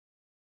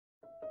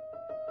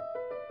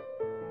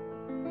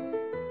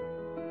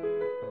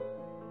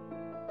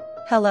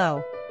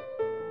Hello.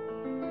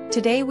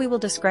 Today we will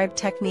describe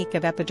technique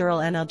of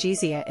epidural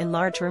analgesia in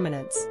large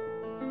ruminants.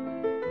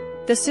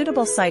 The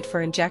suitable site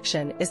for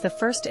injection is the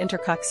first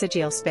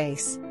intercoccygeal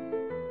space.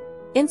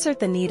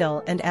 Insert the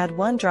needle and add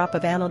 1 drop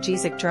of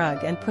analgesic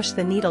drug and push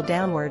the needle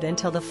downward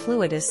until the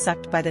fluid is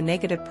sucked by the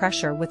negative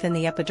pressure within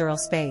the epidural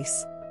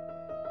space.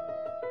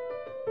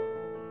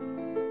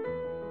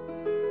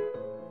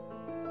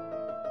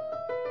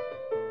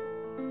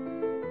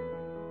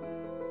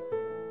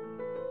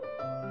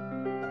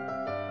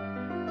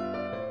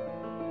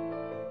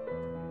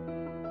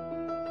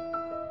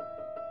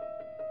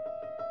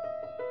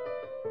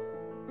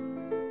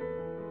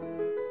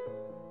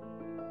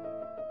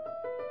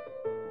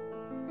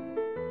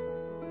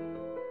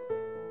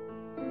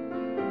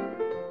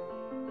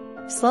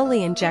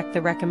 Slowly inject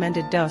the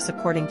recommended dose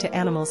according to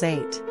animal's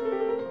age.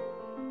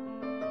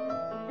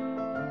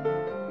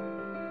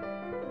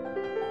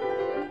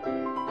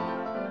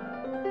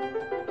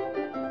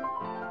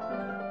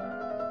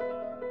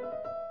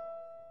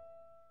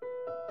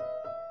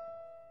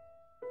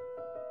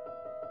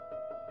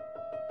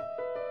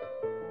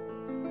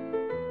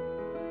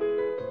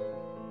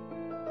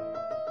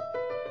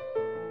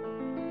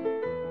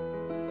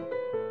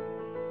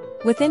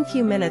 Within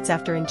few minutes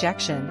after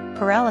injection,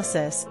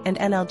 paralysis and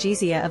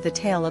analgesia of the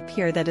tail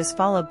appear, that is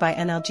followed by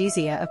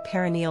analgesia of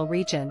perineal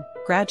region,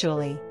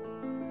 gradually.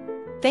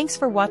 Thanks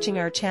for watching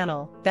our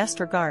channel, best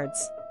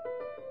regards.